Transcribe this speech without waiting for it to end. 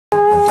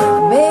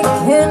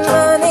making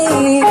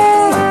money.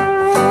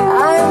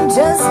 I'm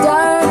just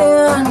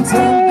starting to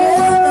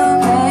build a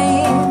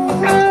name.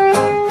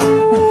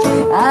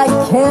 I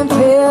can't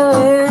feel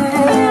it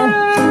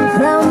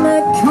from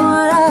the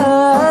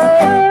corner.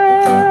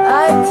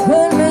 I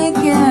could make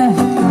it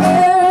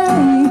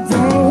every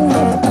day.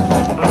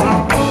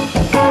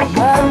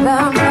 But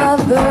I'm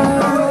the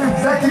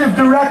Executive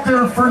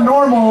Director for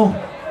NORML,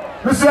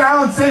 Mr.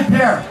 Alan St.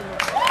 Pierre.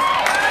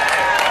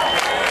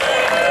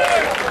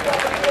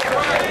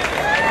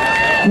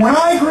 When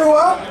I grew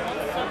up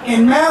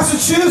in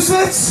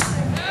Massachusetts,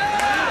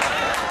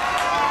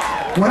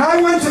 when I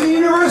went to the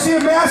University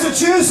of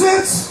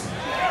Massachusetts,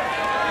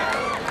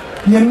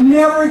 you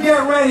never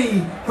get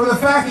ready for the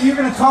fact that you're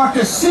going to talk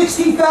to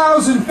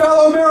 60,000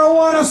 fellow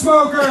marijuana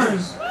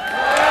smokers.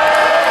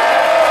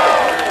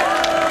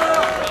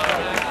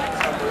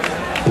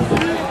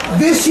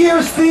 This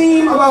year's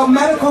theme about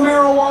medical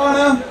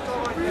marijuana,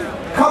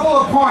 couple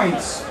of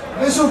points.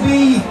 This will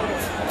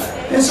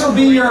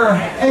be your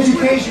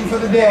education for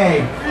the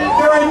day.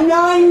 There are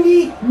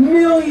 90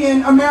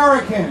 million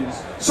Americans.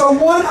 So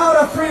 1 out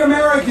of 3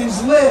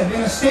 Americans live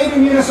in a state or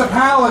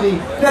municipality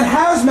that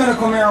has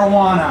medical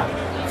marijuana.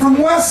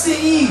 From west to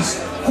east,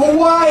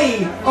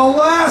 Hawaii,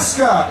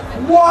 Alaska,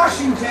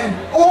 Washington,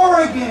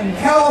 Oregon,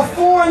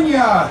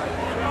 California,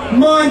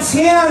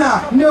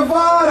 Montana,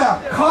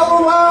 Nevada,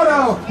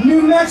 Colorado,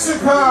 New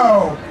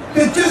Mexico,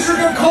 the District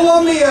of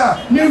Columbia,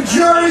 New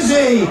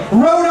Jersey,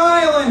 Rhode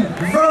Island,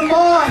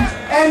 Vermont,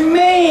 and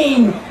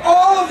Maine.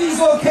 All of these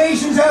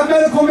locations have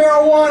medical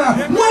marijuana.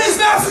 When is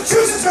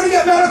Massachusetts going to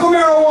get medical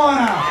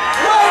marijuana?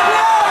 Right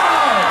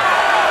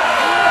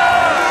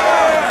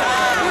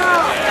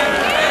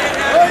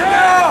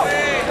now!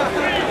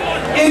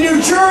 In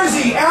New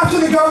Jersey, after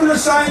the governor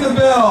signed the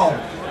bill,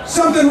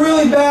 something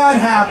really bad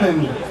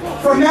happened.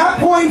 From that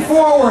point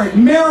forward,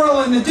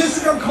 Maryland, the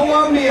District of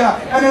Columbia,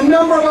 and a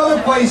number of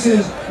other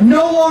places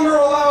no longer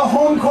allow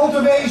home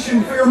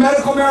cultivation for your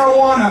medical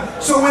marijuana.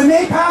 So when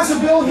they pass a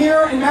bill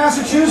here in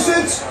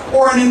Massachusetts,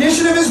 or an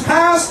initiative is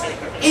passed,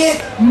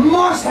 it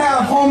must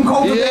have home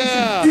cultivation.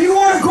 Yeah. Do you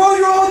want to grow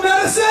your own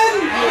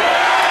medicine?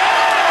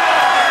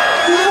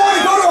 Do you want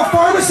to go to a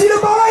pharmacy to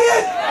buy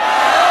it?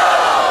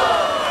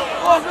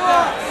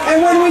 And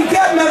when we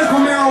get medical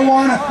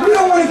marijuana, we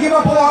don't want to give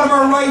up a lot of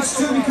our rights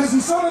too, because in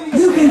some of these,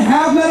 you can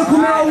have medical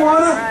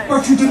marijuana,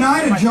 but you're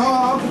denied a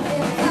job.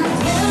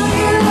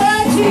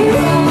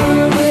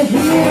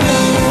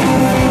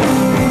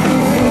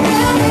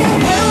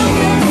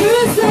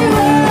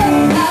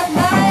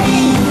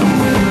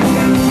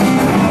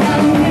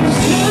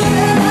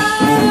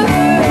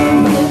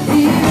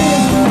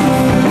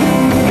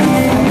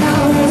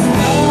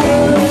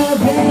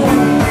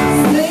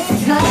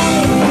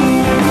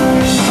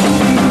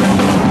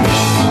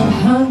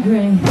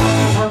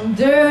 I'm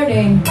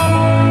dirty,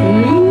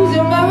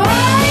 losing my mind.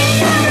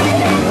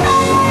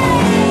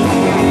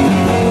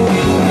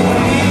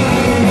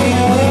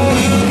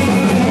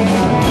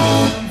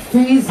 I'm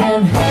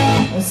freezing,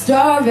 I'm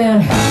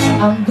starving,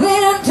 I'm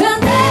bleeding to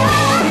death.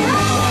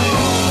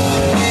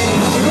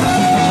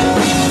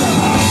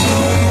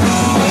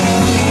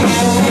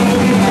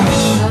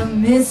 I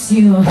miss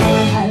you,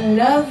 I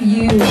love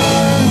you.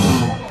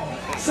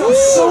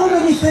 So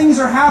many things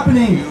are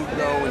happening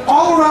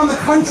all around the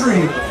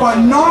country, but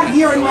not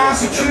here in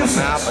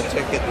Massachusetts.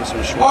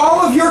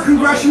 All of your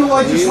congressional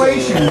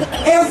legislation,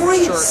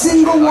 every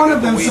single one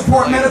of them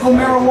support medical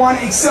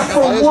marijuana except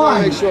for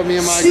one,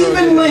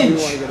 Stephen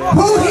Lynch.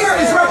 Who here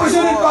is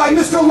represented by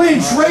Mr.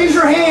 Lynch? Raise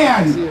your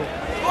hand.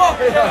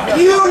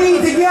 You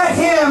need to get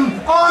him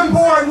on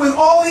board with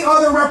all the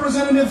other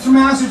representatives from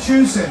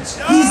Massachusetts.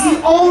 He's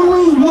the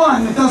only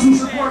one that doesn't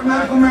support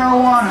medical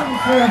marijuana.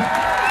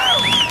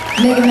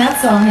 Making that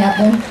song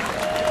happen.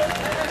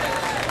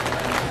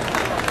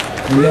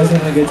 You guys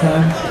having a good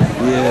time?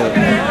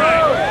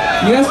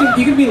 Yeah. You guys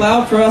you can be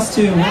loud for us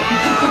too.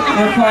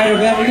 We're quieter,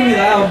 man. We can be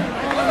loud.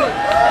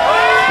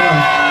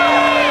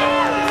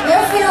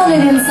 They're feeling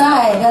it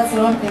inside, that's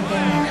what I'm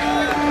thinking.